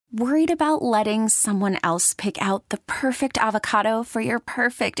Worried about letting someone else pick out the perfect avocado for your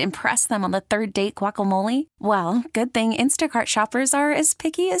perfect impress them on the third date guacamole? Well, good thing Instacart shoppers are as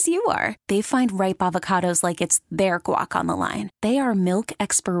picky as you are. They find ripe avocados like it's their guac on the line. They are milk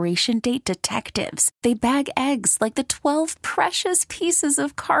expiration date detectives. They bag eggs like the 12 precious pieces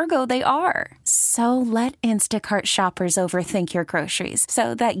of cargo they are. So let Instacart shoppers overthink your groceries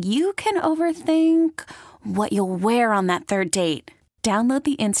so that you can overthink what you'll wear on that third date. Download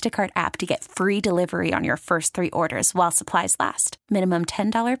the Instacart app to get free delivery on your first 3 orders while supplies last. Minimum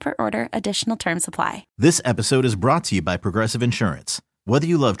 $10 per order. Additional terms apply. This episode is brought to you by Progressive Insurance. Whether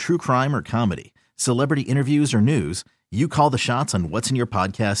you love true crime or comedy, celebrity interviews or news, you call the shots on what's in your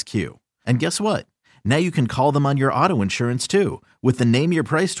podcast queue. And guess what? Now you can call them on your auto insurance too with the Name Your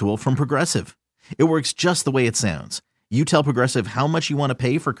Price tool from Progressive. It works just the way it sounds. You tell Progressive how much you want to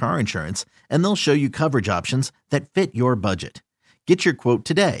pay for car insurance, and they'll show you coverage options that fit your budget. Get your quote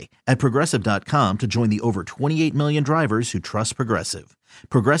today at Progressive.com to join the over 28 million drivers who trust Progressive.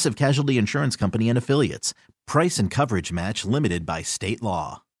 Progressive Casualty Insurance Company and Affiliates. Price and coverage match limited by state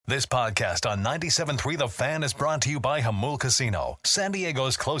law. This podcast on 97.3 The Fan is brought to you by Hamul Casino, San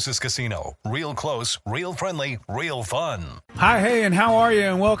Diego's closest casino. Real close, real friendly, real fun. Hi, hey, and how are you?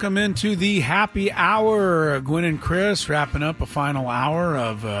 And welcome into the happy hour. Gwynn and Chris wrapping up a final hour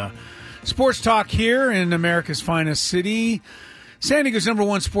of sports talk here in America's finest city. San Diego's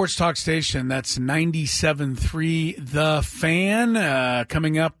 #1 sports talk station. That's 97.3 The Fan.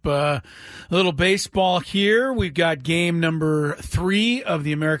 Coming up, a little baseball here. We've got game number 3 of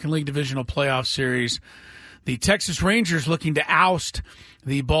the American League Divisional Playoff Series. The Texas Rangers looking to oust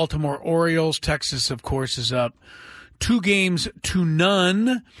the Baltimore Orioles. Texas, of course, is up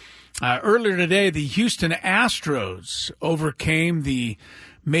 2-0. Earlier today, the Houston Astros overcame the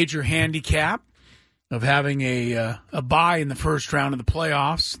major handicap of having a bye in the first round of the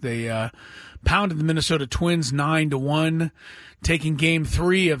playoffs. They pounded the Minnesota Twins 9-1, taking Game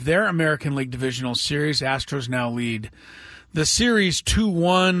 3 of their American League Divisional Series. Astros now lead the series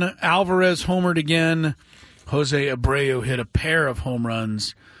 2-1. Alvarez homered again. Jose Abreu hit a pair of home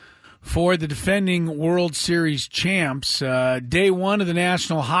runs for the defending World Series champs. Day 1 of the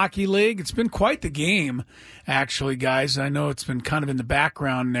National Hockey League. It's been quite the game, actually, guys. I know it's been kind of in the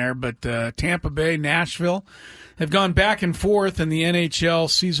background there, but Tampa Bay, Nashville have gone back and forth in the NHL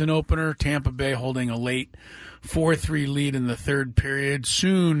season opener. Tampa Bay holding a late 4-3 lead in the third period.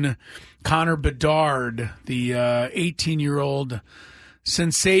 Soon, Connor Bedard, the 18-year-old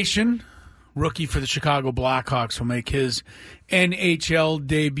sensation, rookie for the Chicago Blackhawks, will make his NHL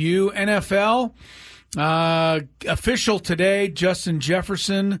debut. NFL, official today, Justin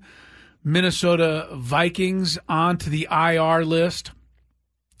Jefferson, Minnesota Vikings, onto the IR list.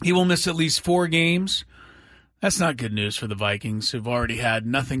 He will miss at least 4 games. That's not good news for the Vikings, who've already had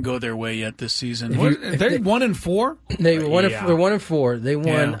nothing go their way yet this season. They're 1-4? They're 1-4. They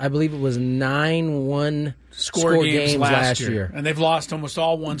won, I believe it was 9 one-score games last year. And they've lost almost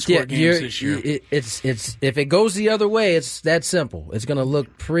all one-score games this year. It's if it goes the other way, it's that simple. It's going to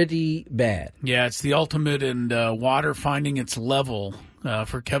look pretty bad. Yeah, it's the ultimate in water finding its level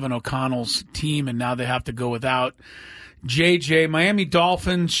for Kevin O'Connell's team, and now they have to go without JJ. Miami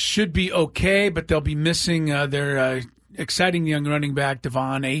Dolphins should be okay, but they'll be missing their exciting young running back,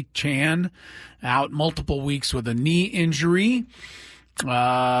 Devon Achane, out multiple weeks with a knee injury.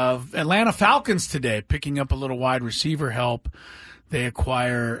 Atlanta Falcons today picking up a little wide receiver help. They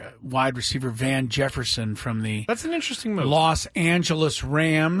acquire wide receiver Van Jefferson from the That's an interesting move. Los Angeles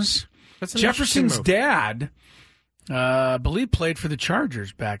Rams. That's an Jefferson's interesting move. dad, I believe, played for the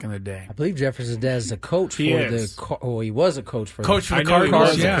Chargers back in the day. I believe Jefferson's dad is a coach He was a coach for the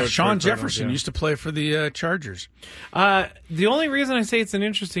Cardinals. Yeah, Sean Jefferson used to play for the Chargers. The only reason I say it's an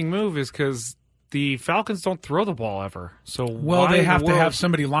interesting move is because the Falcons don't throw the ball ever. So they have to have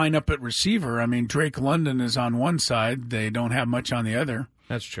somebody line up at receiver. I mean, Drake London is on one side. They don't have much on the other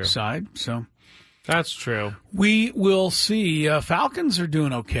side. So that's true. We will see. Falcons are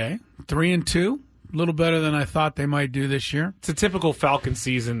doing okay. 3-2. A little better than I thought they might do this year. It's a typical Falcon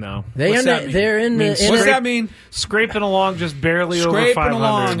season, though. What's that mean? Scraping along just barely over 500.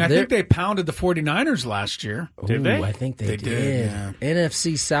 Along. I think they pounded the 49ers last year. Did they? I think they did. Yeah.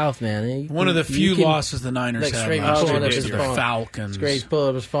 NFC South, man. One of the few losses the Niners had last year was the Falcons. Straight pull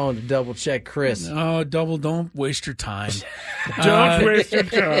up his phone to double-check Chris. No, don't waste your time. Don't waste your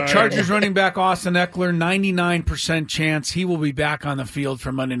time. Chargers running back Austin Eckler, 99% chance he will be back on the field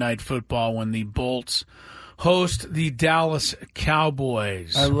for Monday Night Football when the Bulls host the Dallas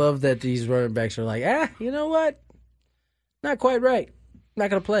Cowboys. I love that these running backs are like, you know what? Not quite right.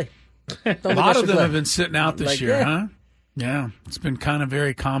 Not going to play. A lot of them have been sitting out this year, huh? Yeah, it's been kind of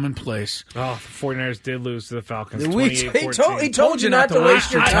very commonplace. Oh, the 49ers did lose to the Falcons. He told you not to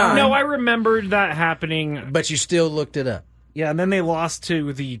waste your time. No, I remembered that happening. But you still looked it up. Yeah, and then they lost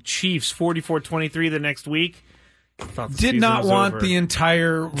to the Chiefs 44-23 the next week. Did not want the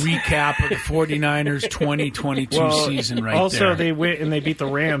entire recap of the 49ers 2022 season right also, there. Also, they went and they beat the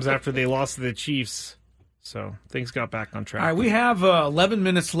Rams after they lost to the Chiefs. So things got back on track. All right, we have 11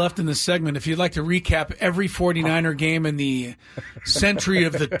 minutes left in this segment. If you'd like to recap every 49er game in the century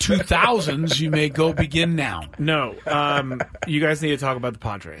of the 2000s, you may go begin now. No, you guys need to talk about the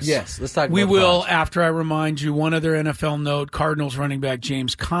Padres. Yes, let's talk about We the will Padres. after I remind you one other NFL note. Cardinals running back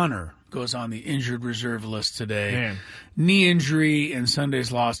James Conner goes on the injured reserve list today. Man. Knee injury in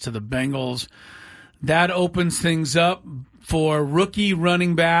Sunday's loss to the Bengals. That opens things up for rookie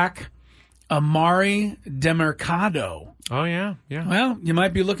running back Amari DeMercado. Oh, yeah. Well, you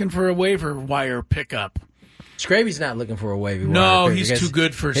might be looking for a waiver wire pickup. Scraby's not looking for a waiver wire. No, he's too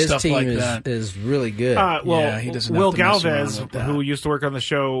good for stuff like that. His team is really good. He doesn't Will have to mess around Galvez, with that. who used to work on the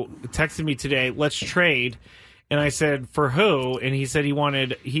show, texted me today, let's trade. And I said, for who? And he said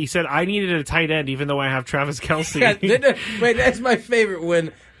I needed a tight end even though I have Travis Kelce. Wait, that's my favorite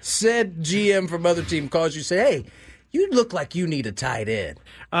when said GM from other team calls you, say, hey, you look like you need a tight end.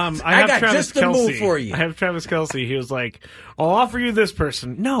 I got Travis just the Kelce. move for you. I have Travis Kelce. He was like, I'll offer you this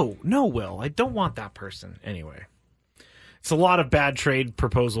person. No, Will. I don't want that person. Anyway, it's a lot of bad trade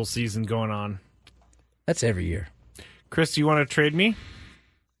proposal season going on. That's every year. Chris, do you want to trade me?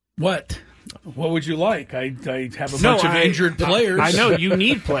 What would you like? I have a bunch of injured players. I know you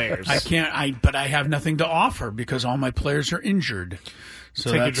need players. But I have nothing to offer because all my players are injured.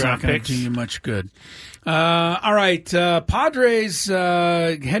 So Take that's your not draft going picks. to do you much good. All right, Padres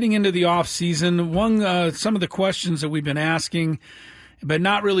heading into the offseason. Some of the questions that we've been asking but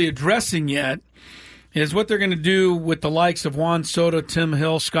not really addressing yet is what they're going to do with the likes of Juan Soto, Tim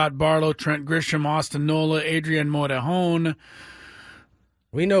Hill, Scott Barlow, Trent Grisham, Austin Nola, Adrian Morejon.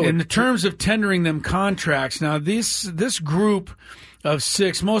 We know in the terms of tendering them contracts. Now, this group of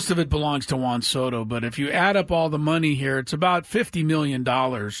 6, most of it belongs to Juan Soto, but if you add up all the money here, it's about $50 million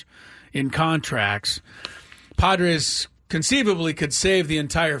in contracts. Padres conceivably could save the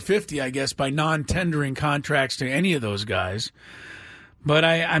entire 50, I guess, by non-tendering contracts to any of those guys. But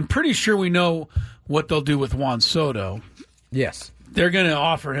I'm pretty sure we know what they'll do with Juan Soto. Yes. They're going to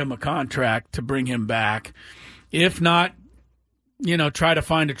offer him a contract to bring him back. If not, try to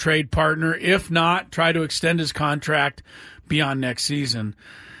find a trade partner. If not, try to extend his contract beyond next season.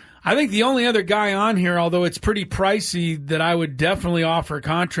 I think the only other guy on here, although it's pretty pricey, that I would definitely offer a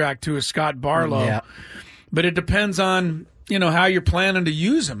contract to is Scott Barlow. Yeah. But it depends on, how you're planning to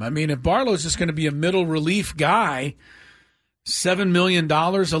use him. I mean, if Barlow's just going to be a middle relief guy, $7 million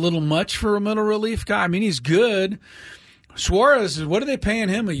a little much for a middle relief guy? I mean, he's good. Suarez, what are they paying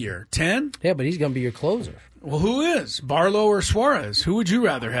him a year? 10? Yeah, but he's going to be your closer. Well, who is? Barlow or Suarez? Who would you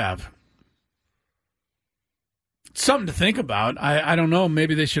rather have? Something to think about. I don't know.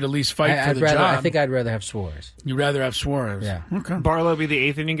 Maybe they should at least fight for the job. I think I'd rather have Suarez. You'd rather have Suarez? Yeah. Okay. Barlow be the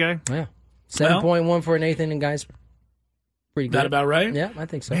eighth inning guy? Yeah. 7.1 for an eighth inning guy's pretty good. That about right? Yeah, I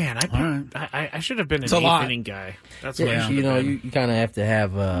think so. Man, I should have been an eighth inning guy. That's what I should you have been. You kind of have to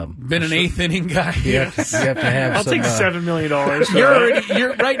have been an eighth inning guy. Yes. You have to have. I'll take $7 million.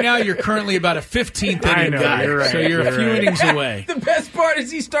 You're right now. You're currently about a 15th inning guy, you're right, so you're a few innings away. The best part is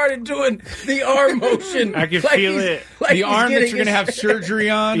he started doing the arm motion. I can feel it. The arm that you're going to have surgery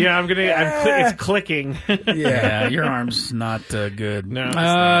on. Yeah, it's clicking. Yeah, your arm's not good. No,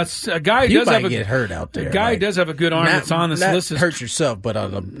 a guy who you does might have get hurt out there. A guy who does have a good arm that's on this list. Hurt yourself, but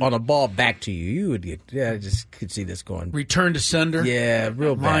on a ball back to you, you would get. Yeah, I just could see this going. Return to sender. Yeah,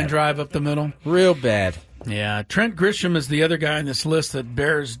 real bad. Line drive up the middle. Real bad. Yeah, Trent Grisham is the other guy on this list that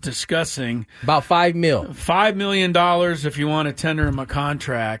bears discussing. About $5 million. $5 million if you want to tender him a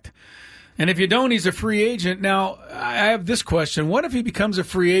contract. And if you don't, he's a free agent. Now, I have this question. What if he becomes a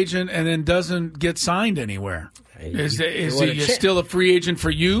free agent and then doesn't get signed anywhere? Is he still a free agent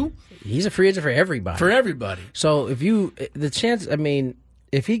for you? He's a free agent for everybody. For everybody. So if he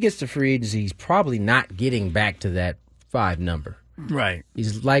gets to free agency, he's probably not getting back to that 5 number. Right.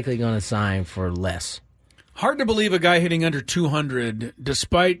 He's likely going to sign for less. Hard to believe a guy hitting under 200,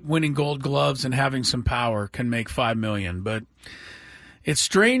 despite winning Gold Gloves and having some power, can make $5 million. But it's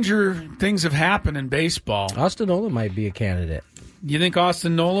stranger things have happened in baseball. Austin Nola might be a candidate. You think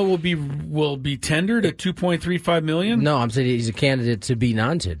Austin Nola will be tendered at $2.35 million? No, I'm saying he's a candidate to be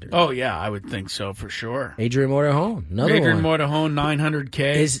non-tendered. Oh yeah, I would think so for sure. Adrian Morejon, Adrian Morejon,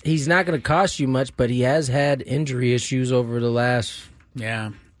 $900K. He's not going to cost you much, but he has had injury issues over the last. Yeah.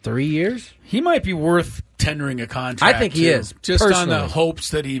 3 years. He might be worth tendering a contract. I think he is, just personally. on the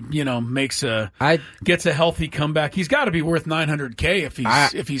hopes that he, gets a healthy comeback. He's got to be worth $900K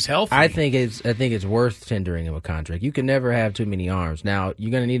if he's healthy. I think it's worth tendering him a contract. You can never have too many arms. Now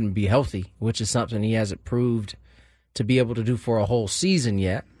you're going to need him to be healthy, which is something he hasn't proved to be able to do for a whole season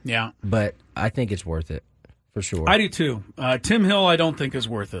yet. Yeah, but I think it's worth it for sure. I do too. Tim Hill, I don't think is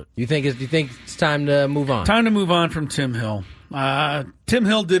worth it. You think it's time to move on? Time to move on from Tim Hill. Tim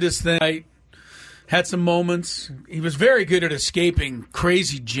Hill did his thing. Had some moments. He was very good at escaping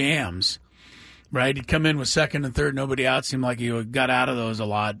crazy jams, right? He'd come in with second and third, nobody out. Seemed like he got out of those a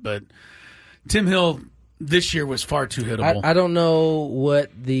lot. But Tim Hill this year was far too hittable. I don't know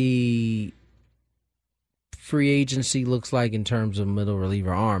what the free agency looks like in terms of middle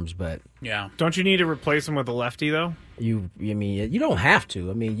reliever arms, but yeah. Don't you need to replace him with a lefty, though? You don't have to.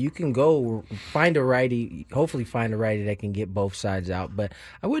 I mean, you can go find a righty, hopefully find a righty that can get both sides out. But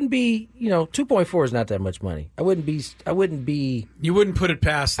I wouldn't be, 2.4 is not that much money. I wouldn't be. You wouldn't put it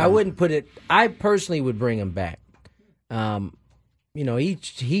past them. I wouldn't put it. I personally would bring him back.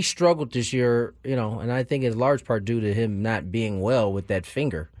 He struggled this year, and I think in large part due to him not being well with that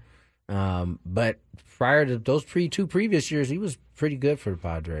finger. But prior to those two previous years, he was pretty good for the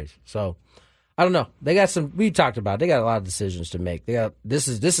Padres. So I don't know. They got some. We talked about. They got a lot of decisions to make. This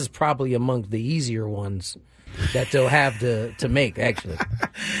is probably among the easier ones that they'll have to make. Actually,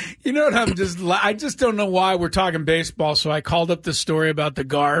 you know what? I just don't know why we're talking baseball. So I called up this story about the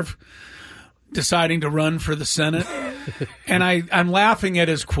Garv deciding to run for the Senate, and I'm laughing at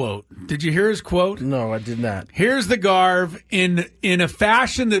his quote. Did you hear his quote? No, I did not. Here's the Garv in a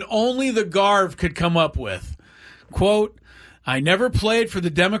fashion that only the Garv could come up with. Quote, "I never played for the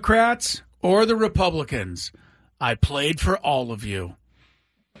Democrats or the Republicans. I played for all of you."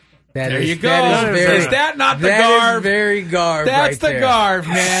 There you go. Is that not the Garv? That is very Garv. That's the Garv,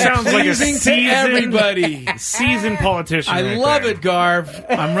 man. Sounds like a to everybody. Seasoned politician. I love it, Garv.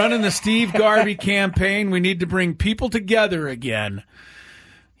 I'm running the Steve Garvey campaign. We need to bring people together again.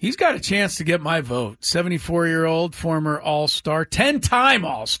 He's got a chance to get my vote. 74-year-old former All-Star, 10-time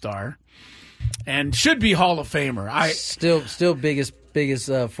All-Star, and should be Hall of Famer. Still biggest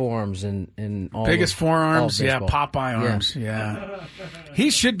forearms in all biggest forearms, all yeah, Popeye arms, yeah. He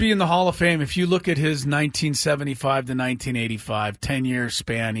should be in the Hall of Fame. If you look at his 1975 to 1985 10-year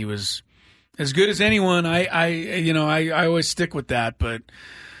span, he was as good as anyone. I always stick with that, but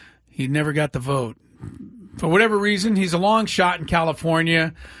he never got the vote. For whatever reason, he's a long shot in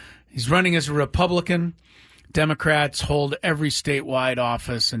California. He's running as a Republican. Democrats hold every statewide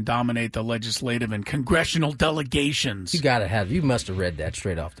office and dominate the legislative and congressional delegations. You must have read that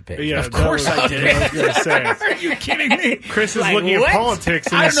straight off the page. Yeah, of course I did. I was going to say. Are you kidding me? Chris is looking at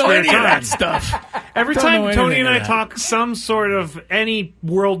politics in his spare time. I don't know any of that stuff. Every time Tony and I talk some sort of any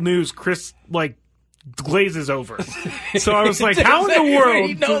world news, Chris, glazes over. So I was like, how in the world?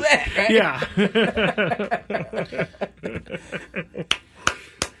 You know that, right? Yeah.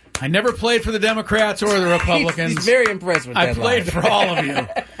 I never played for the Democrats or the Republicans. He's very impressed with that. I played for all of you.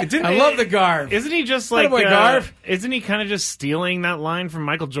 I love the Garv. Isn't he just like Garv? Isn't he kind of just stealing that line from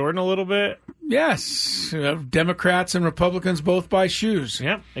Michael Jordan a little bit? Yes. Democrats and Republicans both buy shoes.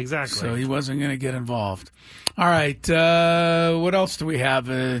 Yep, exactly. So he wasn't going to get involved. All right. What else do we have?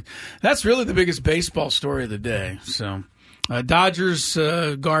 That's really the biggest baseball story of the day. So Dodgers,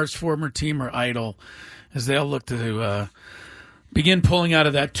 Garv's former team, are idle as they'll look to begin pulling out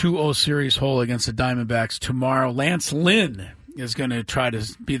of that 2-0 series hole against the Diamondbacks tomorrow. Lance Lynn is going to try to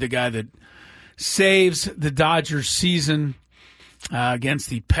be the guy that saves the Dodgers season against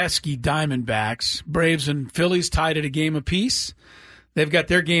the pesky Diamondbacks. Braves and Phillies tied at a game apiece. They've got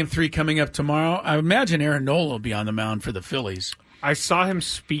their Game 3 coming up tomorrow. I imagine Aaron Nola will be on the mound for the Phillies. I saw him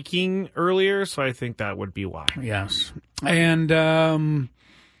speaking earlier, so I think that would be why. Yes. And, of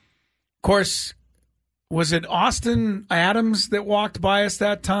course, was it Austin Adams that walked by us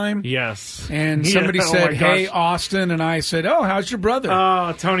that time? Yes. And somebody said, "Hey, Austin," and I said, "Oh, how's your brother?"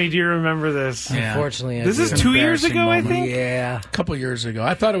 Oh, Tony, do you remember this? Yeah. Unfortunately, this is 2 years ago, moment. I think? Yeah. A couple years ago.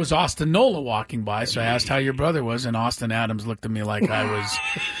 I thought it was Austin Nola walking by, so I asked how your brother was, and Austin Adams looked at me like I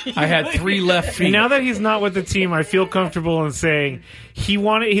had 3 left feet. Now that he's not with the team, I feel comfortable in saying he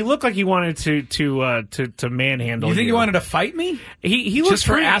looked like he wanted to manhandle you. You think he wanted to fight me? He looked just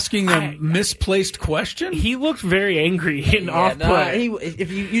for asking a misplaced question? He looked very angry and off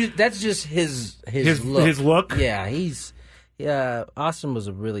put. That's just his look. His look? Yeah, Austin was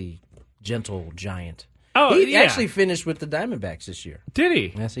a really gentle giant. Oh, he actually finished with the Diamondbacks this year. Did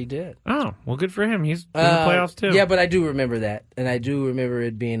he? Yes, he did. Oh, well, good for him. He's in the playoffs too. Yeah, but I do remember that, and I do remember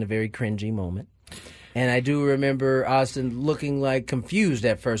it being a very cringy moment. And I do remember Austin looking like confused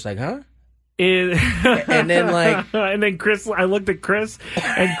at first, like, huh? And then and then Chris, I looked at Chris,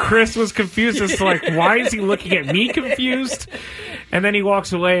 and Chris was confused as to like, why is he looking at me confused? And then he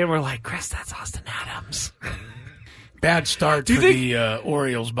walks away, and we're like, Chris, that's Austin Adams. Bad start for the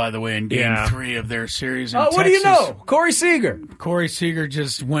Orioles, by the way, in Game 3 of their series in Texas. What do you know? Corey Seager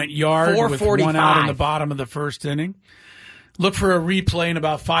just went yard with 1 out in the bottom of the first inning. Look for a replay in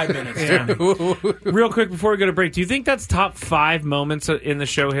about 5 minutes. Real quick before we go to break, do you think that's top 5 moments in the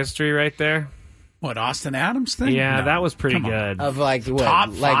show history right there? What, Austin Adams thing? Yeah, No. that was pretty good. Of like what?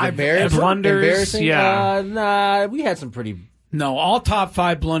 Top like 5 blunders? Embarrassing? Yeah. Nah, we had some pretty... No, all top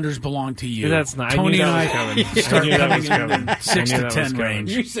 5 blunders belong to you. That's not. Tony and I start coming in the 6 to 10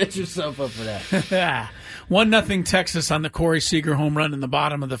 range. You set yourself up for that. 1-0 Texas on the Corey Seager home run in the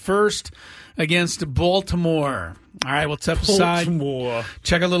bottom of the first against Baltimore. All right, we'll step aside.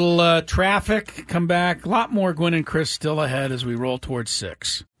 Check a little traffic. Come back. A lot more Gwynn and Chris still ahead as we roll towards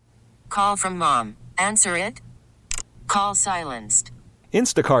 6. Call from mom. Answer it. Call silenced.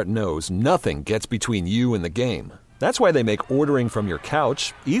 Instacart knows nothing gets between you and the game. That's why they make ordering from your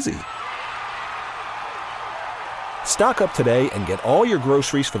couch easy. Stock up today and get all your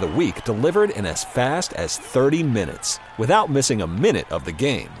groceries for the week delivered in as fast as 30 minutes without missing a minute of the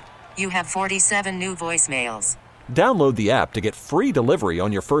game. You have 47 new voicemails. Download the app to get free delivery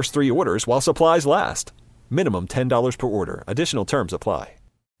on your first 3 orders while supplies last. Minimum $10 per order. Additional terms apply.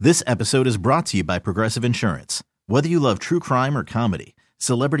 This episode is brought to you by Progressive Insurance. Whether you love true crime or comedy,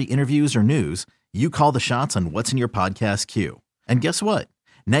 celebrity interviews or news, you call the shots on what's in your podcast queue. And guess what?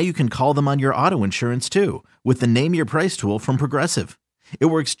 Now you can call them on your auto insurance too with the Name Your Price tool from Progressive. It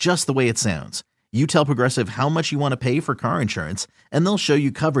works just the way it sounds. You tell Progressive how much you want to pay for car insurance, and they'll show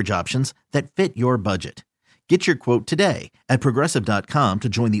you coverage options that fit your budget. Get your quote today at Progressive.com to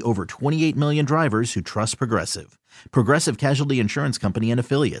join the over 28 million drivers who trust Progressive. Progressive Casualty Insurance Company and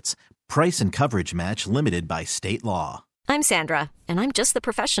Affiliates. Price and coverage match limited by state law. I'm Sandra, and I'm just the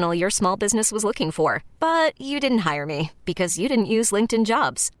professional your small business was looking for. But you didn't hire me because you didn't use LinkedIn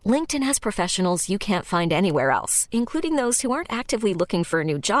Jobs. LinkedIn has professionals you can't find anywhere else, including those who aren't actively looking for a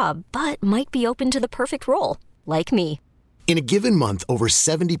new job, but might be open to the perfect role, like me. In a given month, over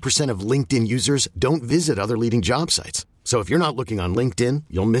 70% of LinkedIn users don't visit other leading job sites. So if you're not looking on LinkedIn,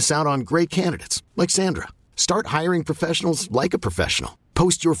 you'll miss out on great candidates like Sandra. Start hiring professionals like a professional.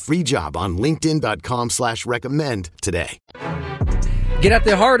 Post your free job on linkedin.com/recommend today. Get at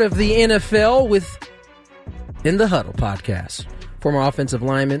the heart of the NFL with In the Huddle podcast. Former offensive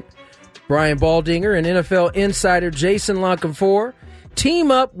lineman Brian Baldinger and NFL insider Jason LaConfort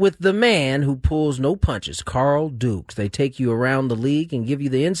team up with the man who pulls no punches, Carl Dukes. They take you around the league and give you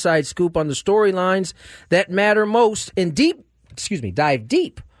the inside scoop on the storylines that matter most and dive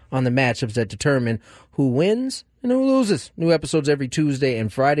deep on the matchups that determine who wins and who loses. New episodes every Tuesday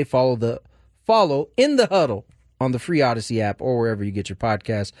and Friday. Follow In the Huddle on the free Odyssey app or wherever you get your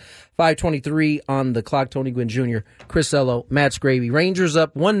podcasts. 5:23 on the clock. Tony Gwynn Jr., Chris Ello, Matt Scraby. Rangers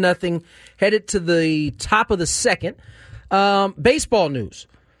up 1-0, headed to the top of the second. Baseball news.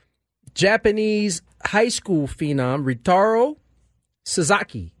 Japanese high school phenom Ritaro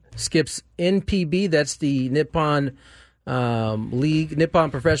Sasaki skips NPB. That's the Nippon League,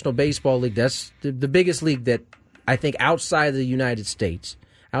 Nippon Professional Baseball League. That's the biggest league that I think outside of the United States,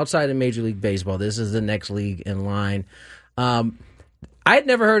 outside of Major League Baseball. This is the next league in line. I had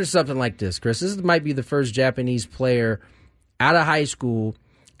never heard of something like this, Chris. This might be the first Japanese player out of high school.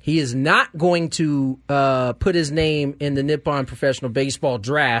 He is not going to put his name in the Nippon Professional Baseball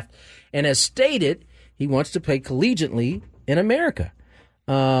draft, and as stated, he wants to play collegiately in America.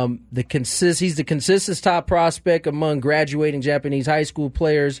 He's the consistent top prospect among graduating Japanese high school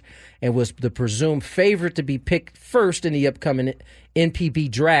players and was the presumed favorite to be picked first in the upcoming NPB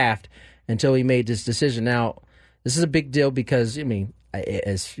draft until he made this decision. Now, this is a big deal because, I mean,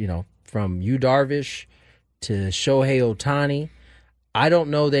 as you know, from Yu Darvish to Shohei Ohtani, I don't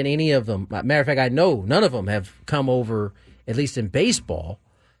know that any of them, matter of fact, I know none of them have come over, at least in baseball,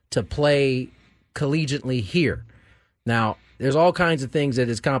 to play collegiately here. Now, there's all kinds of things that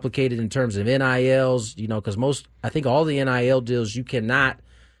is complicated in terms of NILs, because I think all the NIL deals, you cannot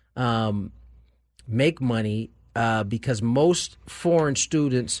make money because most foreign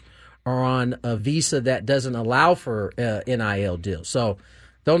students are on a visa that doesn't allow for NIL deals. So,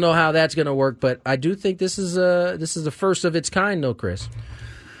 don't know how that's going to work, but I do think this is the first of its kind, though, Chris.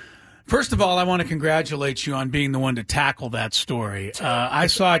 First of all, I want to congratulate you on being the one to tackle that story. I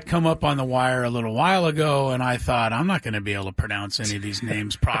saw it come up on the wire a little while ago, and I thought, I'm not going to be able to pronounce any of these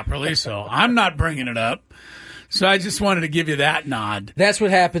names properly, so I'm not bringing it up. So I just wanted to give you that nod. That's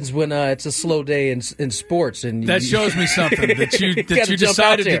what happens when it's a slow day in sports, and that shows me something that you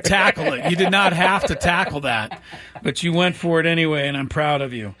decided to tackle it. You did not have to tackle that, but you went for it anyway, and I'm proud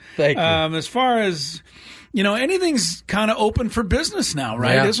of you. Thank you. As far as anything's kind of open for business now,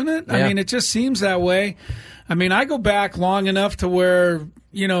 right? Yeah. Isn't it? Yeah. I mean, it just seems that way. I mean, I go back long enough to where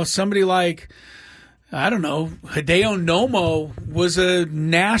somebody like, I don't know, Hideo Nomo was a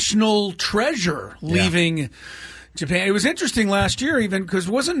national treasure leaving Japan. It was interesting last year even because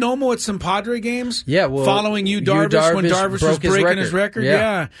wasn't Nomo at some Padre games? Yeah, well, following Darvish when Darvish was breaking his record.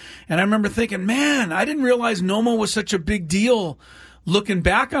 Yeah. And I remember thinking, man, I didn't realize Nomo was such a big deal looking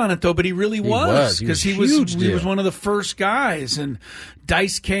back on it, though, but he really was because he was one of the first guys. And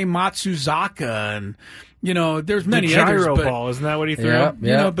Daisuke Matsuzaka and there's many the gyro others. But, ball, isn't that what he threw?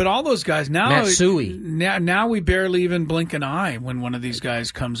 Yeah. But all those guys now, Matsui. Now we barely even blink an eye when one of these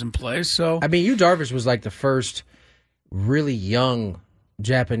guys comes in play. So I mean, Darvish was like the first really young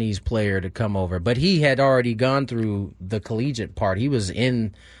Japanese player to come over, but he had already gone through the collegiate part. He was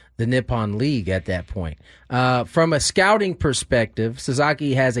in the Nippon League at that point. From a scouting perspective,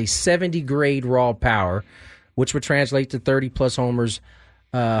 Sasaki has a 70 grade raw power, which would translate to 30-plus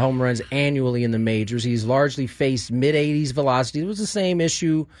home runs annually in the majors. He's largely faced mid-80s velocity. It was the same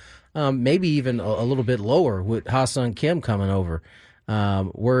issue, maybe even a little bit lower with Ha-Seong Kim coming over,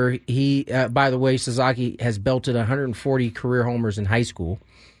 where he, by the way, Sasaki has belted 140 career homers in high school.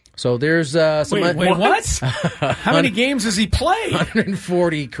 So there's some... Wait, what? How many games has he played?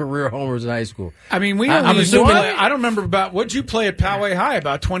 140 career homers in high school. I mean, I don't remember what'd you play at Poway High?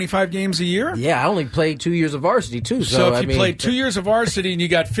 About 25 games a year? Yeah, I only played 2 years of varsity, too. So if you played 2 years of varsity and you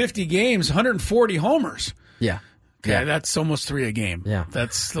got 50 games, 140 homers. Yeah. Okay, that's almost 3 a game. Yeah.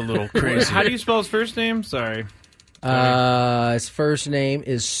 That's a little crazy. How do you spell his first name? Sorry. His first name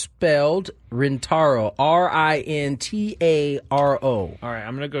is spelled Rintaro, Rintaro. All right,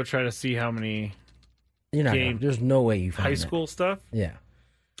 I'm going to go try to see how many There's no way you find high school stuff. Yeah.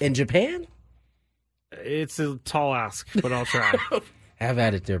 In Japan? It's a tall ask, but I'll try. Have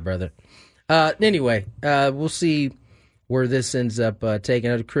at it there, brother. Anyway, we'll see where this ends up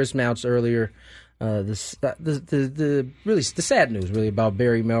taking. Chris Mounts earlier, the sad news really about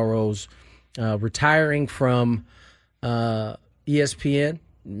Barry Melrose retiring from ESPN.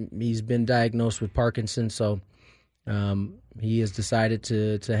 He's been diagnosed with Parkinson's, so he has decided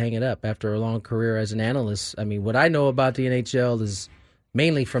to hang it up after a long career as an analyst. I mean, what I know about the NHL is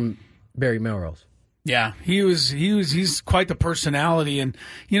mainly from Barry Melrose. Yeah, he's quite the personality. And,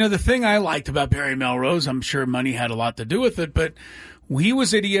 the thing I liked about Barry Melrose, I'm sure money had a lot to do with it, but he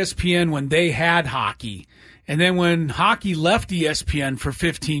was at ESPN when they had hockey. And then when hockey left ESPN for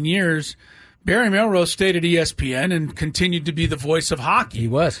 15 years, Barry Melrose stayed at ESPN and continued to be the voice of hockey. He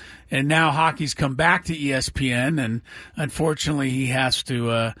was. And now hockey's come back to ESPN, and unfortunately he has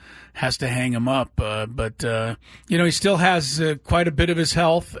to hang him up. But he still has quite a bit of his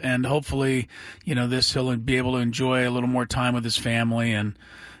health, and hopefully, he'll be able to enjoy a little more time with his family. And,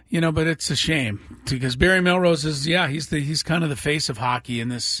 but it's a shame because Barry Melrose is, he's kind of the face of hockey in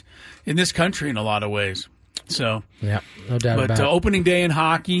this country in a lot of ways. So, yeah, no doubt about it. But opening day in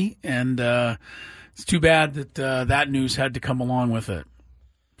hockey, and it's too bad that that news had to come along with it.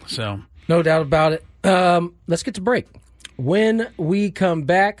 So, no doubt about it. Let's get to break. When we come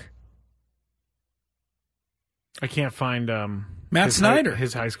back, I can't find Matt Snyder.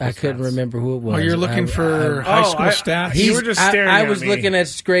 His high school. I couldn't remember who it was. Oh, you're looking for high school stats. You were just staring I at was me. looking at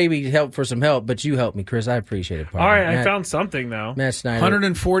Scraby for some help, but you helped me, Chris. I appreciate it. Partner. All right, I found something though. Matt Snyder,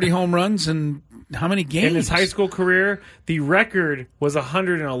 140 home runs and how many games? In his high school career, the record was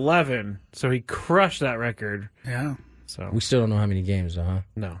 111, so he crushed that record. Yeah. So we still don't know how many games, though, huh?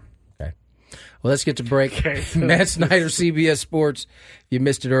 No. Okay. Well, let's get to break. Okay. Matt Snyder, CBS Sports. If you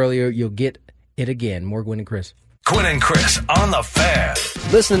missed it earlier, you'll get it again. More Gwynn and Chris. Gwynn and Chris on the Fan.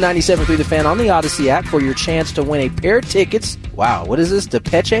 Listen to 97.3 The Fan on the Odyssey app for your chance to win a pair of tickets. Wow, what is this?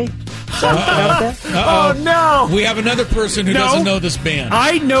 Depeche? Oh, no! We have another person who doesn't know this band.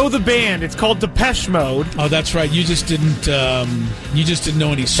 I know the band. It's called Depeche Mode. Oh, that's right. You just didn't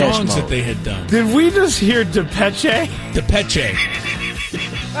know any songs that they had done. Did we just hear Depeche? Depeche.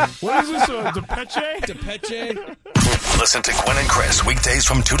 What is this? Depeche? Depeche? Listen to Gwynn and Chris weekdays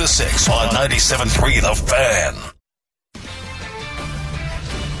from 2 to 6 on 97.3 The Fan.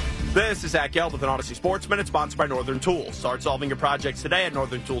 This is Zach Gelb with an Odyssey Sports Minute, sponsored by Northern Tools. Start solving your projects today at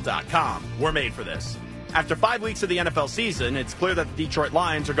northerntool.com. We're made for this. After 5 weeks of the NFL season, it's clear that the Detroit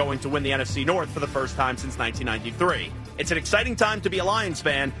Lions are going to win the NFC North for the first time since 1993. It's an exciting time to be a Lions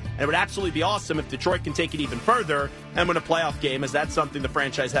fan, and it would absolutely be awesome if Detroit can take it even further and win a playoff game, as that's something the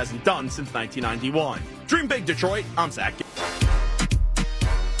franchise hasn't done since 1991. Dream big, Detroit. I'm Zach.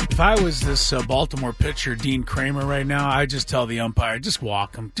 If I was this Baltimore pitcher, Dean Kramer, right now, I'd just tell the umpire, just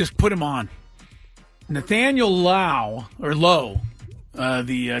walk him. Just put him on. Nathaniel Lowe,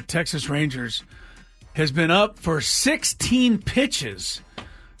 the Texas Rangers, has been up for 16 pitches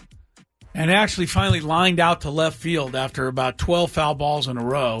and actually finally lined out to left field after about 12 foul balls in a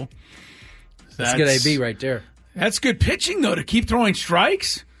row. That's good AB right there. That's good pitching, though, to keep throwing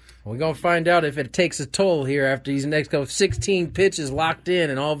strikes. We're going to find out if it takes a toll here after these next couple 16 pitches locked in,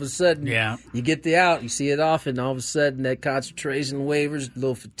 and all of a sudden you get the out. You see it often, all of a sudden that concentration wavers, a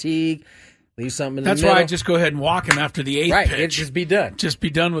little fatigue, leave something in the middle. That's why I just go ahead and walk him after the 8th pitch. Right, just be done. Just be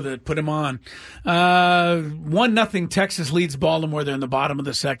done with it. Put him on. 1-0 Texas leads Baltimore. They're in the bottom of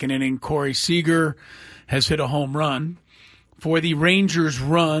the second inning. Corey Seager has hit a home run for the Rangers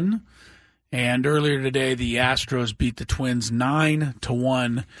run. And earlier today, the Astros beat the Twins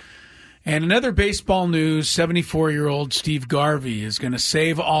 9-1. And another baseball news, 74-year-old Steve Garvey is going to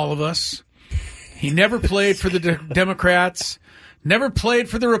save all of us. He never played for the Democrats, never played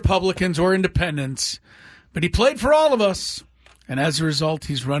for the Republicans or Independents, but he played for all of us. And as a result,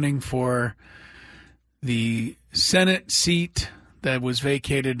 he's running for the Senate seat that was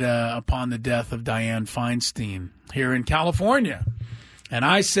vacated upon the death of Dianne Feinstein here in California. And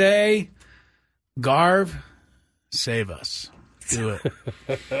I say, Garv, save us. Do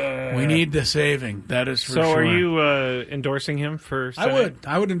it. We need the saving. That is for sure. So are you endorsing him for Senate?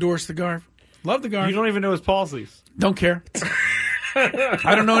 I would endorse the Garv. Love the Garv. You don't even know his policies. Don't care.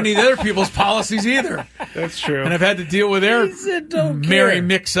 I don't know any of the other people's policies either. That's true. And I've had to deal with their merry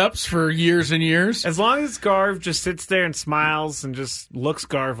mix-ups for years and years. As long as Garv just sits there and smiles and just looks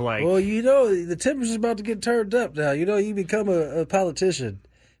Garv-like. Well, the temperature's about to get turned up now. You become a politician.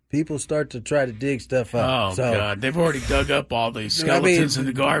 People start to try to dig stuff up. Oh, God. They've already dug up all these skeletons in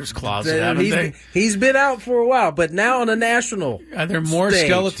the Garv's closet, haven't they? He's been out for a while, but now on a national Are there more stage.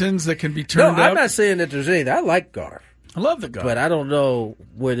 Skeletons that can be turned up? No, I'm not saying that there's anything. I like Garv. I love the Garv. But I don't know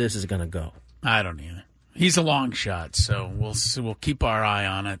where this is going to go. I don't either. He's a long shot, so we'll keep our eye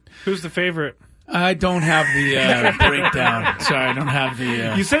on it. Who's the favorite? I don't have the breakdown. Sorry, I don't have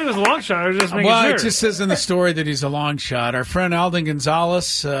the... You said he was a long shot. I was just making sure. Well, it just says in the story that he's a long shot. Our friend Alden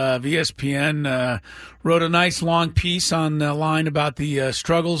Gonzalez of ESPN wrote a nice long piece on the line about the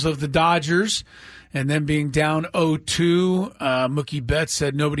struggles of the Dodgers and them being down 0-2. Mookie Betts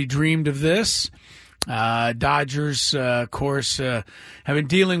said nobody dreamed of this. Dodgers, of course, have been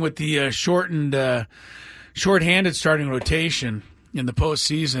dealing with the shorthanded starting rotation in the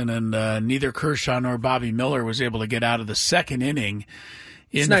postseason, and neither Kershaw nor Bobby Miller was able to get out of the second inning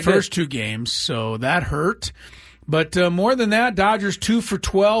in the first two games, so that hurt. But more than that, Dodgers 2 for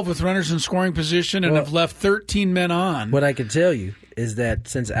 12 with runners in scoring position and have left 13 men on. What I can tell you is that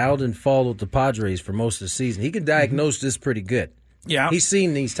since Alden followed the Padres for most of the season, he can diagnose this pretty good. Yeah. He's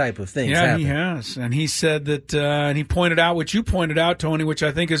seen these type of things happen. He has. And he said that, and he pointed out what you pointed out, Tony, which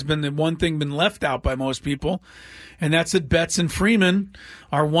I think has been the one thing been left out by most people, and that's that Betts and Freeman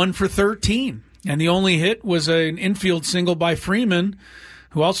are 1 for 13. And the only hit was an infield single by Freeman,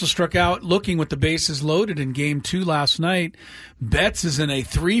 who also struck out looking with the bases loaded in Game 2 last night. Betts is in a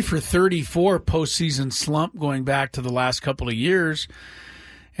 3 for 34 postseason slump going back to the last couple of years.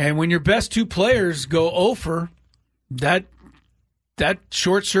 And when your best two players go 0 for, that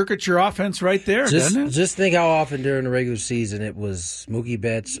short circuits your offense right there, doesn't it? Just think how often during the regular season it was Mookie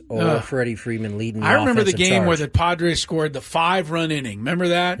Betts or Freddie Freeman leading the I remember the offensive game charge. where the Padres scored the 5-run inning. Remember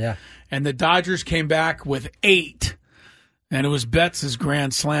that? Yeah. And the Dodgers came back with 8. And it was Betts'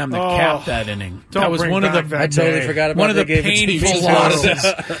 grand slam that capped that inning. That was one of the I totally forgot about the painful losses.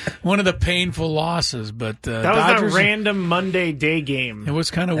 One of the painful losses. But that Dodgers, was that random Monday day game. It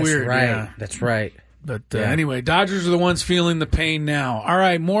was kind of weird. Right. Yeah. That's right. But anyway, Dodgers are the ones feeling the pain now. All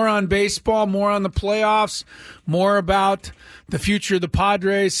right, more on baseball, more on the playoffs, more about the future of the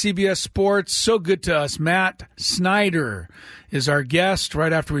Padres, CBS Sports. So good to us. Matt Snyder is our guest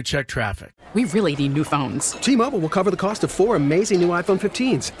right after we check traffic. We really need new phones. T-Mobile will cover the cost of 4 amazing new iPhone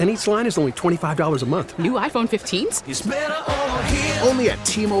 15s, and each line is only $25 a month. New iPhone 15s? It's better over here. Only at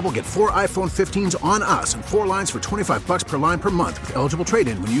T-Mobile, get 4 iPhone 15s on us and 4 lines for $25 per line per month with eligible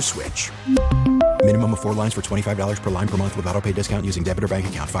trade-in when you switch. Minimum of 4 lines for $25 per line per month with autopay discount using debit or bank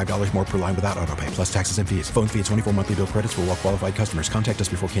account. $5 more per line without autopay, plus taxes and fees. Phone fee at 24 monthly bill credits for well-qualified customers. Contact us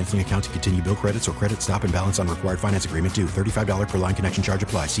before canceling account to continue bill credits or credit stop and balance on required finance agreement due. $35 per line connection charge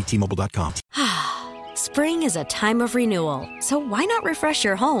applies. See T-Mobile.com. Spring is a time of renewal, so why not refresh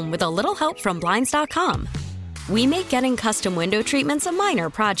your home with a little help from Blinds.com? We make getting custom window treatments a minor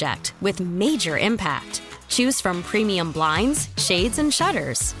project with major impact. Choose from premium blinds, shades, and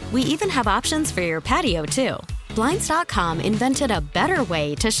shutters. We even have options for your patio, too. Blinds.com invented a better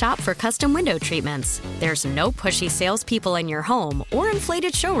way to shop for custom window treatments. There's no pushy salespeople in your home or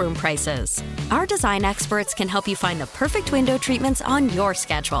inflated showroom prices. Our design experts can help you find the perfect window treatments on your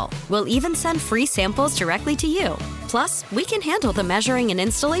schedule. We'll even send free samples directly to you. Plus, we can handle the measuring and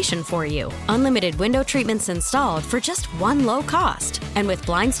installation for you. Unlimited window treatments installed for just one low cost. And with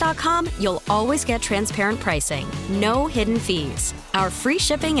Blinds.com, you'll always get transparent pricing. No hidden fees. Our free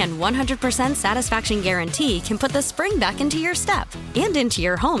shipping and 100% satisfaction guarantee can put the spring back into your step and into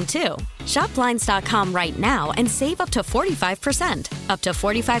your home, too. Shop Blinds.com right now and save up to 45%. Up to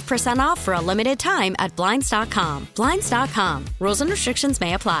 45% off for a limited time at Blinds.com. Blinds.com. Rules and restrictions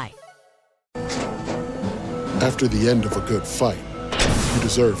may apply. After the end of a good fight, you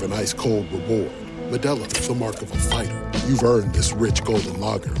deserve an ice-cold reward. Modelo is the mark of a fighter. You've earned this rich golden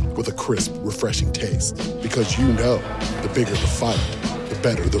lager with a crisp, refreshing taste. Because you know, the bigger the fight, the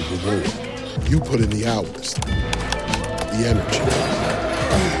better the reward. You put in the hours, the energy,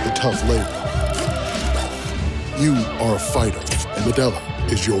 the tough labor. You are a fighter, and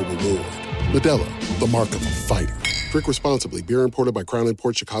Modelo is your reward. Modelo, the mark of a fighter. Drink responsibly. Beer imported by Crown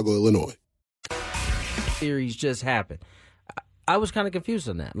Imports, Chicago, Illinois. Series just happened. I was kind of confused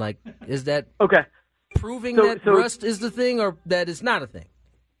on that. Like, is that okay? Proving that rust is the thing, or that it's not a thing?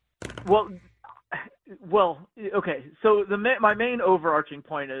 Well, okay. So my main overarching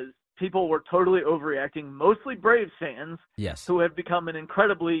point is people were totally overreacting. Mostly Braves fans, yes, who have become an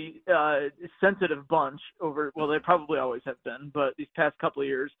incredibly sensitive bunch over. Well, they probably always have been, but these past couple of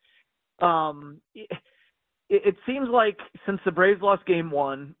years. It seems like since the Braves lost Game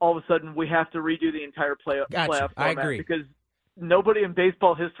 1, all of a sudden we have to redo the entire playoff format. I agree. Because nobody in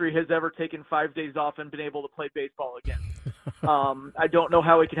baseball history has ever taken 5 days off and been able to play baseball again. I don't know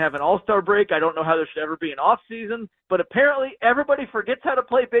how we can have an all-star break. I don't know how there should ever be an off-season. But apparently everybody forgets how to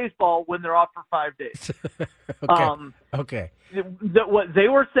play baseball when they're off for 5 days. Okay. What they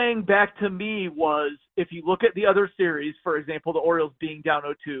were saying back to me was, if you look at the other series, for example, the Orioles being down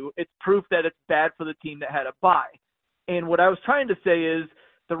 0-2, it's proof that it's bad for the team that had a bye. And what I was trying to say is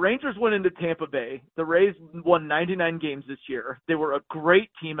the Rangers went into Tampa Bay. The Rays won 99 games this year. They were a great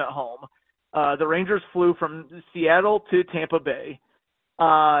team at home. The Rangers flew from Seattle to Tampa Bay.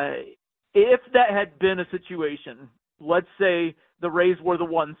 If that had been a situation, let's say the Rays were the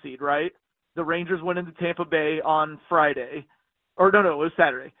 1 seed, right? The Rangers went into Tampa Bay on Friday. Or no, it was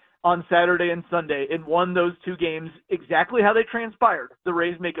Saturday. On Saturday and Sunday, and won those 2 games exactly how they transpired. The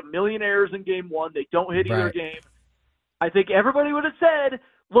Rays make a million errors in Game 1. They don't hit either game. I think everybody would have said,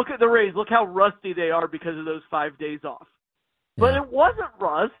 look at the Rays. Look how rusty they are because of those 5 days off. Yeah. But it wasn't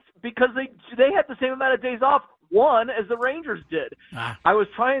rust because they had the same amount of days off, one, as the Rangers did. I was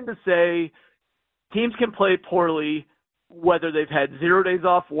trying to say teams can play poorly whether they've had 0 days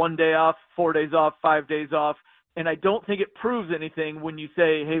off, 1 day off, 4 days off, 5 days off. And I don't think it proves anything when you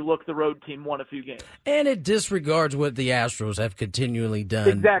say, hey, look, the road team won a few games. And it disregards what the Astros have continually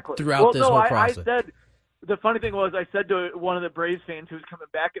done throughout this whole process. I said, the funny thing was, I said to one of the Braves fans who was coming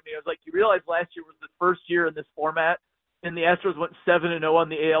back at me, I was like, you realize last year was the first year in this format, and the Astros went 7-0 on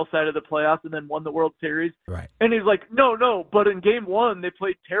the AL side of the playoffs and then won the World Series. Right. And he's like, no, but in Game 1 they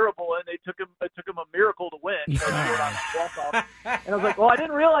played terrible and it took him a miracle to win. And I was like, well, I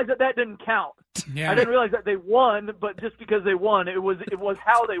didn't realize that didn't count. Yeah. I didn't realize that they won, but just because they won, it was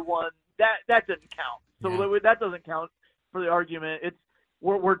how they won. That didn't count. So that doesn't count for the argument. It's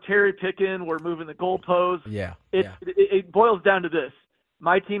we're cherry picking, we're moving the goalposts. Yeah. It boils down to this.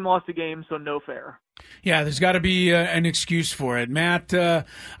 My team lost a game, so no fair. Yeah, there's got to be an excuse for it, Matt. All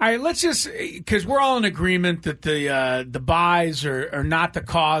right, let's just, because we're all in agreement that the buys are not the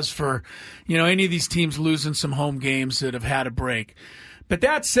cause for any of these teams losing some home games that have had a break. But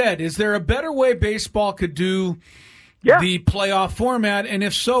that said, is there a better way baseball could do the playoff format? And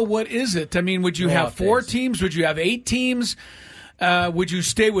if so, what is it? I mean, would you have 4 teams? Would you have 8 teams? Would you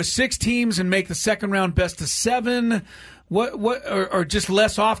stay with 6 teams and make the second round best of 7? Or just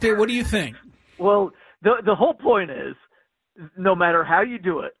less off day? What do you think? Well, the whole point is, no matter how you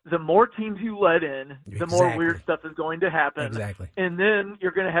do it, the more teams you let in, the more weird stuff is going to happen. Exactly. And then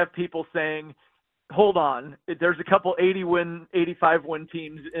you're going to have people saying, hold on, there's a couple 80-win, 85-win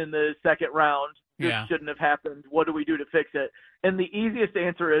teams in the second round. This shouldn't have happened. What do we do to fix it? And the easiest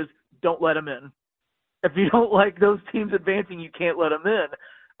answer is, don't let them in. If you don't like those teams advancing, you can't let them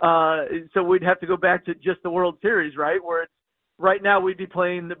in. So we'd have to go back to just the World Series, right? Where it's right now we'd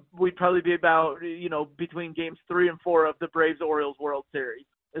probably be about, between games 3 and 4 of the Braves-Orioles World Series.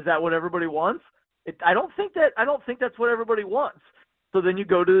 Is that what everybody wants? I don't think that's what everybody wants. So then you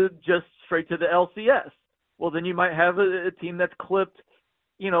go to just straight to the LCS. Well, then you might have a team that's clipped,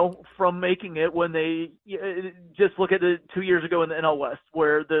 from making it when they just look at it 2 years ago in the NL West,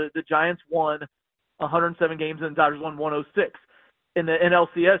 where the Giants won 107 games and the Dodgers won 106. In the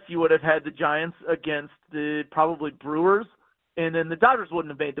NLCS, you would have had the Giants against the probably Brewers, and then the Dodgers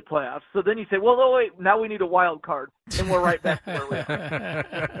wouldn't have made the playoffs. So then you say, well, no, wait, now we need a wild card, and we're right back to where we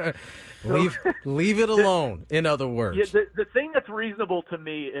are. Leave it alone, in other words. Yeah, the thing that's reasonable to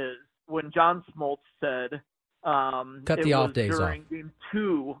me is when John Smoltz said cut the off days during off. Game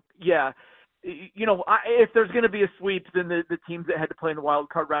 2, yeah, if there's going to be a sweep, then the teams that had to play in the wild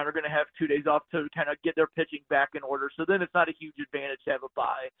card round are going to have 2 days off to kind of get their pitching back in order. So then it's not a huge advantage to have a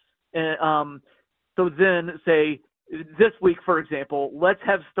bye. And so then say this week, for example, let's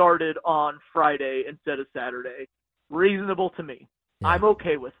have started on Friday instead of Saturday. Reasonable to me. Yeah. I'm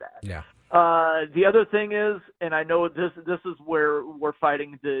okay with that. Yeah. The other thing is, and I know this is where we're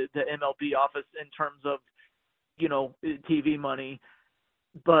fighting the MLB office in terms of, TV money.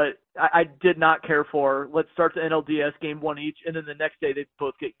 But I did not care for, let's start the NLDS game 1 each, and then the next day they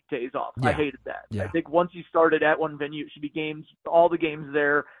both get days off. Yeah. I hated that. Yeah. I think once you started at one venue, it should be all the games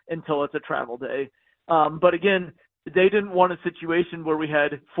there until it's a travel day. But again, they didn't want a situation where we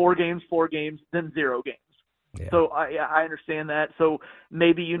had 4 games, then 0 games. Yeah. So I understand that. So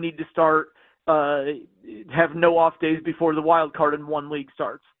maybe you need to start have no off days before the wild card in one league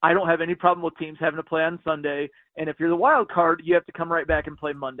starts. I don't have any problem with teams having to play on Sunday, and if you're the wild card, you have to come right back and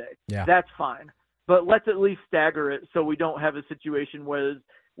play Monday. Yeah. That's fine. But let's at least stagger it so we don't have a situation where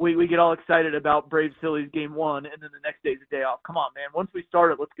we get all excited about Braves Phillies game 1 and then the next day's a day off. Come on, man. Once we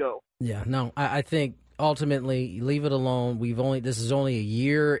start it, let's go. Yeah, no, I think ultimately leave it alone. This is only a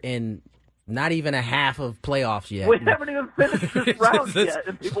year and not even a half of playoffs yet. We haven't even finished this round yet,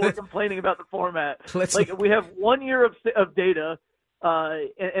 and people are complaining about the format. We have 1 year of data,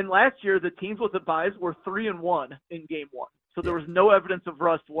 and last year the teams with the byes were 3-1 in game 1, so there was no evidence of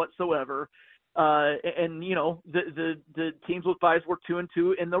rust whatsoever. And the teams with byes were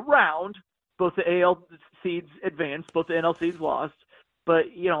 2-2 in the round. Both the AL seeds advanced, both the NL seeds lost.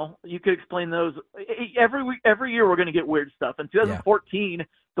 But you could explain those every year. We're going to get weird stuff. In 2014,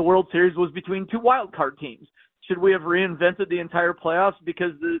 the World Series was between 2 wild card teams. Should we have reinvented the entire playoffs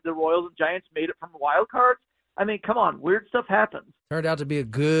because the Royals and Giants made it from wild cards? I mean, come on, weird stuff happens. Turned out to be a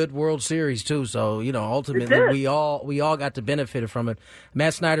good World Series too. So ultimately we all got to benefit from it.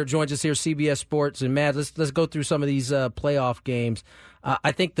 Matt Snyder joins us here, CBS Sports, and Matt, let's go through some of these playoff games.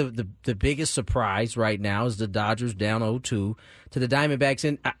 I think the biggest surprise right now is the Dodgers down 0-2 to the Diamondbacks,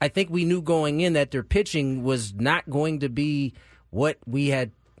 and I think we knew going in that their pitching was not going to be what we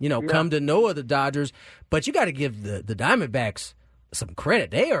had come to know of the Dodgers. But you got to give the Diamondbacks some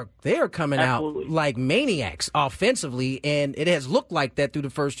credit. They are coming Absolutely. out like maniacs offensively, and it has looked like that through the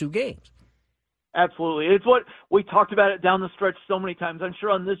first 2 games. Absolutely. It's what we talked about it down the stretch so many times. I'm sure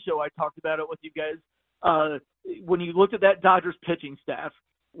on this show I talked about it with you guys. When you looked at that Dodgers pitching staff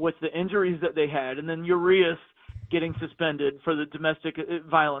with the injuries that they had, and then Urias getting suspended for the domestic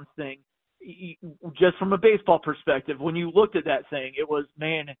violence thing, just from a baseball perspective, when you looked at that thing, it was,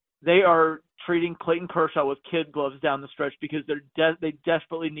 man, they are treating Clayton Kershaw with kid gloves down the stretch because they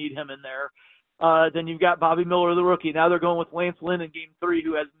desperately need him in there. Then you've got Bobby Miller, the rookie. Now they're going with Lance Lynn in Game 3,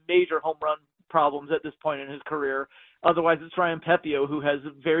 who has major home run problems at this point in his career. Otherwise, it's Ryan Pepio, who has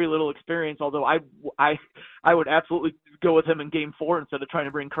very little experience, although I would absolutely go with him in Game 4 instead of trying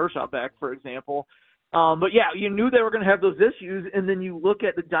to bring Kershaw back, for example. But, yeah, you knew they were going to have those issues, and then you look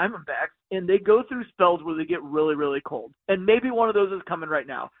at the Diamondbacks, and they go through spells where they get really, really cold. And maybe one of those is coming right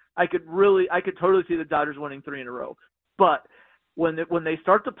now. I could totally see the Dodgers winning 3 in a row. But when they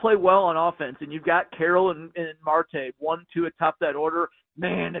start to play well on offense, and you've got Carroll and Marte 1-2 atop that order,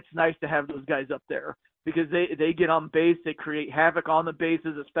 man, it's nice to have those guys up there because they get on base, they create havoc on the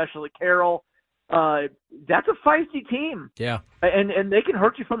bases, especially Carroll. That's a feisty team. Yeah. And they can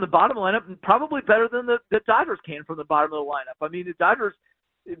hurt you from the bottom lineup, and probably better than the Dodgers can from the bottom of the lineup. I mean, the Dodgers,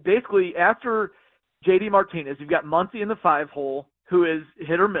 basically, after J.D. Martinez, you've got Muncy in the 5-hole, who is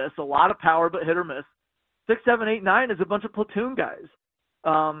hit or miss, a lot of power, but hit or miss. 6, 7, 8, 9 is a bunch of platoon guys.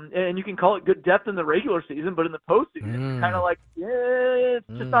 And you can call it good depth in the regular season, but in the postseason, it's kind of like, it's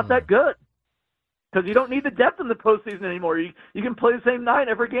just not that good. Because you don't need the depth in the postseason anymore. You can play the same 9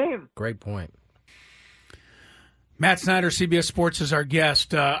 every game. Great point. Matt Snyder, CBS Sports, is our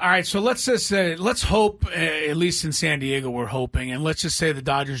guest. All right, so let's just say, let's hope, at least in San Diego we're hoping, and let's just say the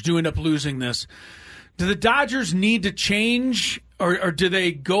Dodgers do end up losing this Do the Dodgers need to change, or do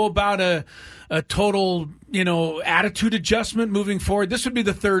they go about a total, attitude adjustment moving forward? This would be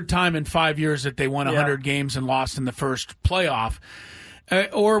the third time in 5 years that they won 100 games and lost in the first playoff.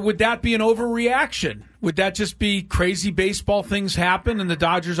 Or would that be an overreaction? Would that just be crazy baseball things happen and the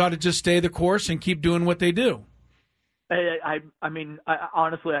Dodgers ought to just stay the course and keep doing what they do? I mean,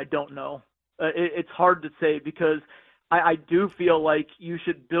 honestly, I don't know. It's hard to say because I do feel like you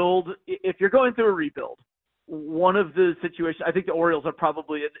should build – if you're going through a rebuild, one of the situations – I think the Orioles are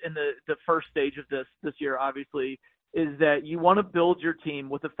probably in the first stage of this year, obviously, is that you want to build your team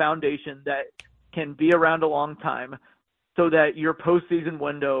with a foundation that can be around a long time so that your postseason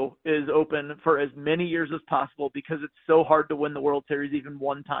window is open for as many years as possible because it's so hard to win the World Series even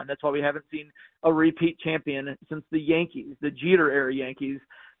one time. That's why we haven't seen a repeat champion since the Yankees, the Jeter-era Yankees.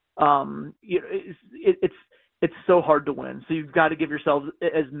 It's so hard to win. So you've got to give yourselves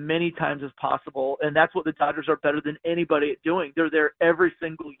as many times as possible, and that's what the Dodgers are better than anybody at doing. They're there every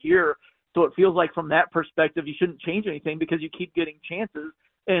single year, so it feels like from that perspective you shouldn't change anything because you keep getting chances.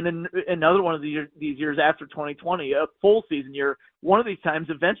 And in another one of these years after 2020, a full season year, one of these times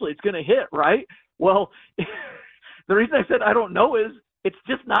eventually it's going to hit, right? Well, the reason I said I don't know is it's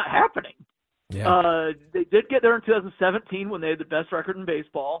just not happening. Yeah. They did get there in 2017 when they had the best record in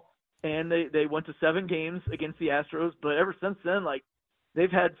baseball, and they went to 7 games against the Astros. But ever since then,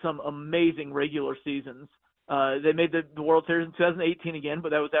 they've had some amazing regular seasons. They made the World Series in 2018 again, but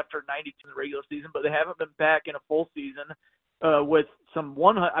that was after 92 in the regular season. But they haven't been back in a full season with some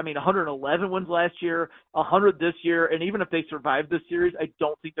 111 wins last year, 100 this year, and even if they survive this series, I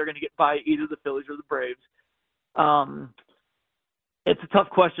don't think they're going to get by either the Phillies or the Braves. It's a tough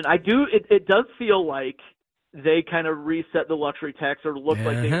question. It does feel like they kind of reset the luxury tax or looked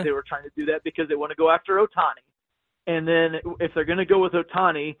like they were trying to do that because they want to go after Ohtani. And then if they're going to go with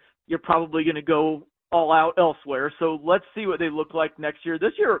Ohtani, you're probably going to go all out elsewhere. So let's see what they look like next year.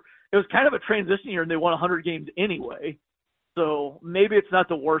 This year, it was kind of a transition year, and they won 100 games anyway. So maybe it's not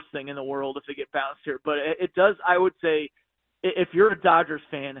the worst thing in the world if they get bounced here. But it does, I would say, if you're a Dodgers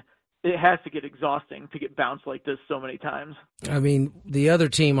fan, it has to get exhausting to get bounced like this so many times. I mean, the other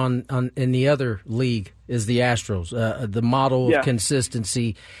team in the other league is the Astros. The model of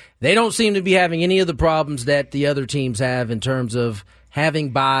consistency. They don't seem to be having any of the problems that the other teams have in terms of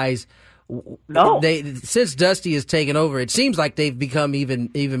having buys. No. Since Dusty has taken over, it seems like they've become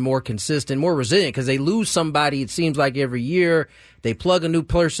even more consistent, more resilient because they lose somebody, it seems like, every year. They plug a new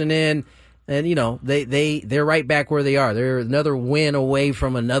person in, and, they're right back where they are. They're another win away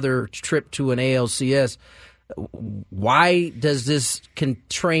from another trip to an ALCS. Why does this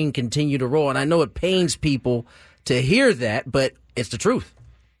train continue to roll? And I know it pains people to hear that, but it's the truth.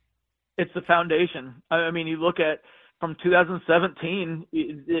 It's the foundation. I mean, you look at from 2017,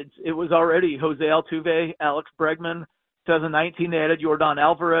 it was already Jose Altuve, Alex Bregman. 2019, they added Yordan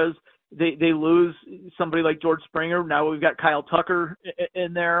Alvarez. They lose somebody like George Springer. Now we've got Kyle Tucker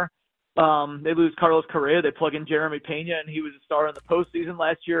in there. They lose Carlos Correa. They plug in Jeremy Pena, and he was a star in the postseason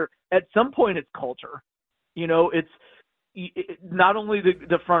last year. At some point, it's culture. It's not only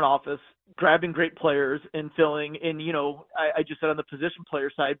the front office grabbing great players and filling, and I just said on the position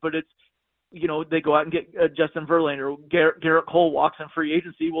player side, but it's they go out and get Justin Verlander. Garrett Cole walks in free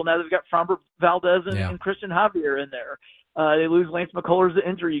agency. Well, now they've got Framber Valdez and Christian Javier in there. They lose Lance McCullers to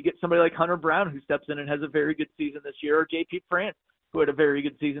injury. You get somebody like Hunter Brown who steps in and has a very good season this year, or J.P. France who had a very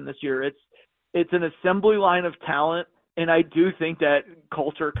good season this year. It's an assembly line of talent, and I do think that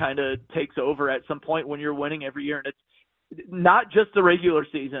culture kind of takes over at some point when you're winning every year. And it's not just the regular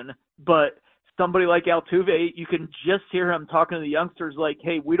season, but somebody like Altuve, you can just hear him talking to the youngsters like,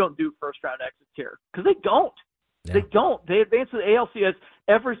 hey, we don't do first-round exits here. Because they don't. Yeah. They don't. They advance to the ALCS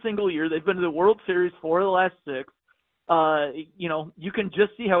every single year. They've been to the World Series 4 of the last 6. You can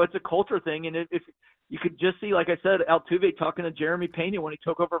just see how it's a culture thing. And if you could just see, like I said, Altuve talking to Jeremy Pena when he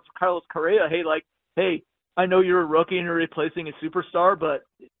took over for Carlos Correa, hey, I know you're a rookie and you're replacing a superstar, but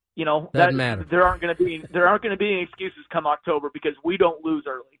doesn't matter. There aren't going to be any excuses come October because we don't lose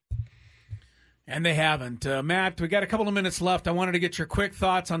early. And they haven't. Matt, we got a couple of minutes left. I wanted to get your quick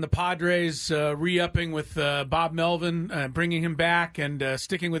thoughts on the Padres re-upping with Bob Melvin, bringing him back and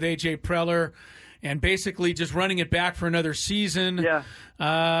sticking with A.J. Preller and basically just running it back for another season. Yeah.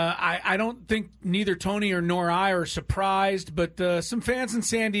 I don't think neither Tony nor I are surprised, but some fans in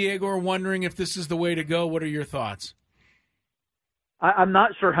San Diego are wondering if this is the way to go. What are your thoughts? I'm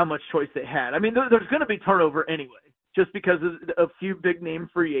not sure how much choice they had. I mean, there's going to be turnover anyway, just because of a few big-name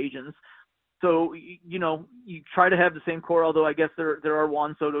free agents. So, you try to have the same core, although I guess there are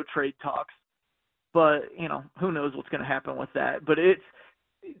Juan Soto trade talks. But, who knows what's going to happen with that. But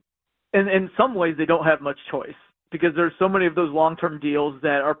And in some ways, they don't have much choice because there's so many of those long-term deals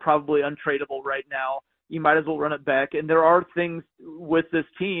that are probably untradeable right now. You might as well run it back. And there are things with this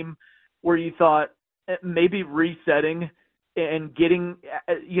team where you thought maybe resetting and getting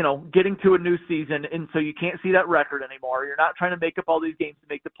to a new season. And so you can't see that record anymore. You're not trying to make up all these games to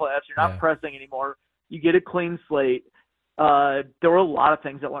make the playoffs. You're not pressing anymore. You get a clean slate. There were a lot of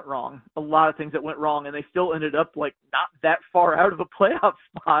things that went wrong, and they still ended up like not that far out of a playoff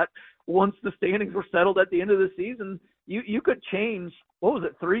spot. Once the standings were settled at the end of the season, you could change, what was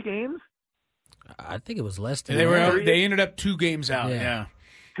it, 3 games? I think it was less than that. They ended up 2 games out, yeah.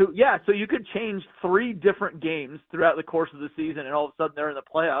 So you could change 3 different games throughout the course of the season, and all of a sudden they're in the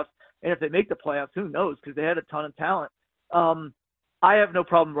playoffs. And if they make the playoffs, who knows, because they had a ton of talent. I have no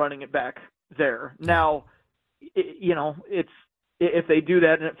problem running it back there. Now, it's if they do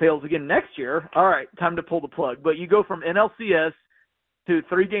that and it fails again next year, all right, time to pull the plug. But you go from NLCS to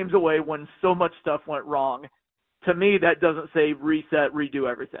 3 games away when so much stuff went wrong. To me, that doesn't say reset, redo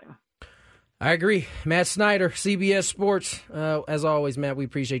everything. I agree. Matt Snyder, CBS Sports. As always, Matt, we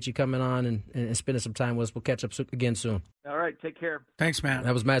appreciate you coming on and spending some time with us. We'll catch up again soon. All right, take care. Thanks, Matt.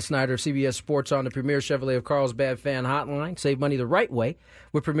 That was Matt Snyder, CBS Sports, on the Premier Chevrolet of Carlsbad fan hotline. Save money the right way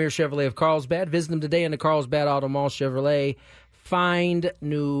with Premier Chevrolet of Carlsbad. Visit them today in the Carlsbad Auto Mall. Chevrolet. Find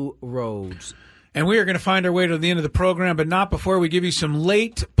new roads. And we are going to find our way to the end of the program, but not before we give you some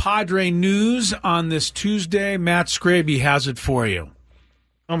late Padre news on this Tuesday. Matt Scraby has it for you.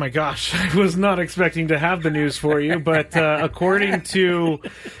 Oh, my gosh. I was not expecting to have the news for you, but according to...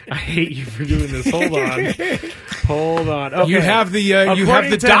 I hate you for doing this. Hold on. Okay. You have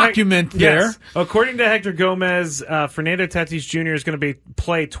the document there. Yes. According to Hector Gomez, Fernando Tatis Jr. is going to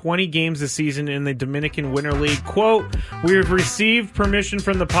play 20 games this season in the Dominican Winter League. Quote, "We have received permission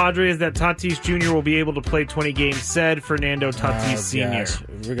from the Padres that Tatis Jr. will be able to play 20 games," said Fernando Tatis Sr.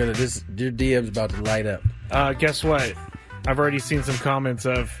 Your DM's about to light up. Guess what? I've already seen some comments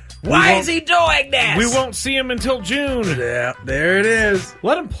of, why is he doing this? We won't see him until June. Yeah, there it is.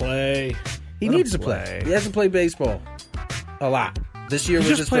 Let him play. He needs to play. He hasn't played baseball a lot. This year he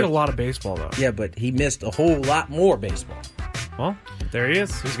was just played a lot of baseball, though. Yeah, but he missed a whole lot more baseball. Well, there he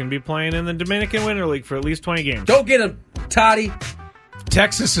is. He's going to be playing in the Dominican Winter League for at least 20 games. Go get him, Toddy.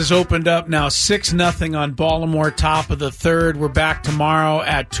 Texas has opened up now 6-0 on Baltimore, top of the third. We're back tomorrow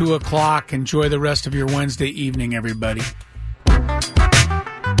at 2 o'clock. Enjoy the rest of your Wednesday evening, everybody.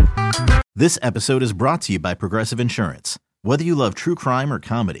 This episode is brought to you by Progressive Insurance. Whether you love true crime or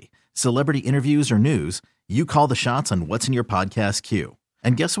comedy, celebrity interviews or news, you call the shots on what's in your podcast queue.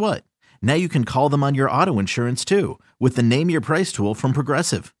 And guess what? Now you can call them on your auto insurance too with the Name Your Price tool from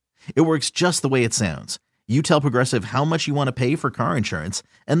Progressive. It works just the way it sounds. You tell Progressive how much you want to pay for car insurance,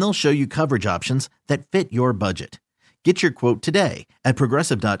 and they'll show you coverage options that fit your budget. Get your quote today at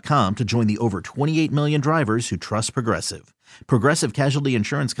Progressive.com to join the over 28 million drivers who trust Progressive. Progressive Casualty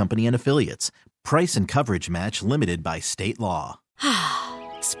Insurance Company and Affiliates. Price and coverage match limited by state law.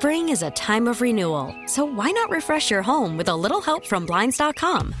 Spring is a time of renewal, so why not refresh your home with a little help from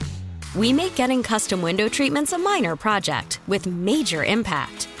Blinds.com? We make getting custom window treatments a minor project with major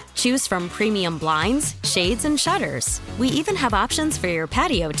impact. Choose from premium blinds, shades, and shutters. We even have options for your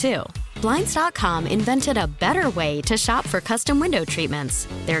patio, too. Blinds.com invented a better way to shop for custom window treatments.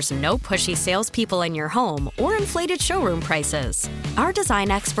 There's no pushy salespeople in your home or inflated showroom prices. Our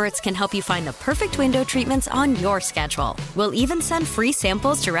design experts can help you find the perfect window treatments on your schedule. We'll even send free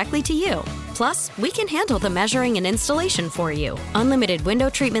samples directly to you. Plus, we can handle the measuring and installation for you. Unlimited window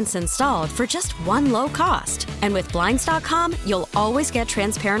treatments installed for just one low cost. And with Blinds.com, you'll always get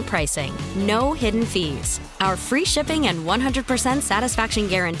transparent pricing. No hidden fees. Our free shipping and 100% satisfaction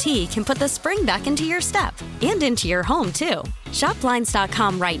guarantee can put the spring back into your step and into your home, too. Shop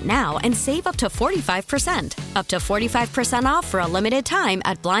Blinds.com right now and save up to 45%. Up to 45% off for a limited time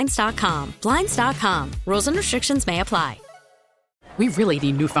at Blinds.com. Blinds.com. Rules and restrictions may apply. We really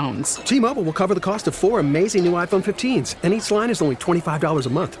need new phones. T-Mobile will cover the cost of 4 amazing new iPhone 15s, and each line is only $25 a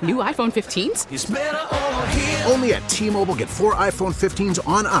month. New iPhone 15s? It's better over here. Only at T-Mobile, get 4 iPhone 15s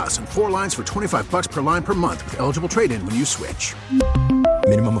on us and 4 lines for $25 per line per month with eligible trade-in when you switch.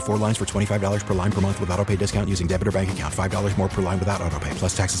 Minimum of 4 lines for $25 per line per month with autopay discount using debit or bank account. $5 more per line without autopay,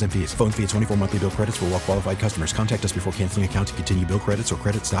 plus taxes and fees. Phone fee at 24 monthly bill credits for well-qualified customers. Contact us before canceling account to continue bill credits or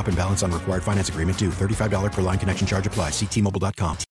credit stop and balance on required finance agreement due. $35 per line connection charge applies. See T-Mobile.com.